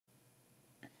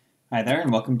Hi there,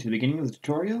 and welcome to the beginning of the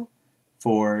tutorial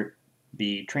for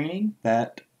the training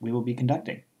that we will be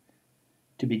conducting.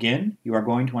 To begin, you are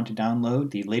going to want to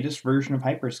download the latest version of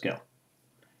Hyperskill.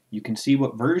 You can see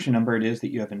what version number it is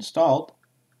that you have installed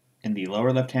in the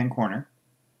lower left-hand corner,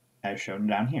 as shown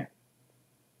down here.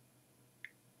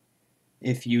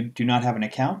 If you do not have an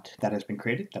account that has been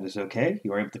created, that is okay.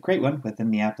 You are able to create one within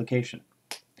the application.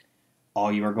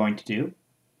 All you are going to do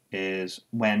is,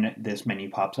 when this menu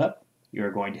pops up, you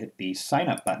are going to hit the Sign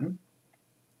Up button,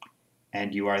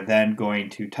 and you are then going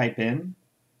to type in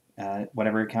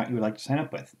whatever account you would like to sign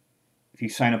up with. If you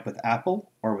sign up with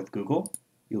Apple or with Google,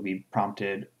 you'll be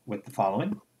prompted with the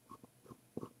following,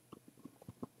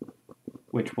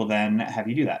 which will then have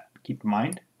you do that. Keep in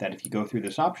mind that if you go through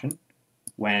this option,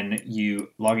 when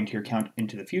you log into your account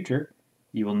into the future,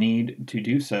 you will need to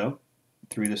do so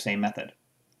through the same method.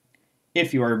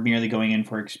 If you are merely going in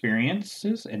for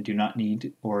experiences and do not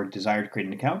need or desire to create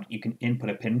an account, you can input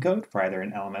a PIN code for either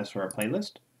an LMS or a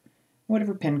playlist.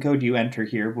 Whatever PIN code you enter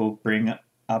here will bring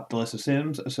up the list of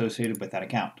sims associated with that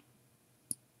account.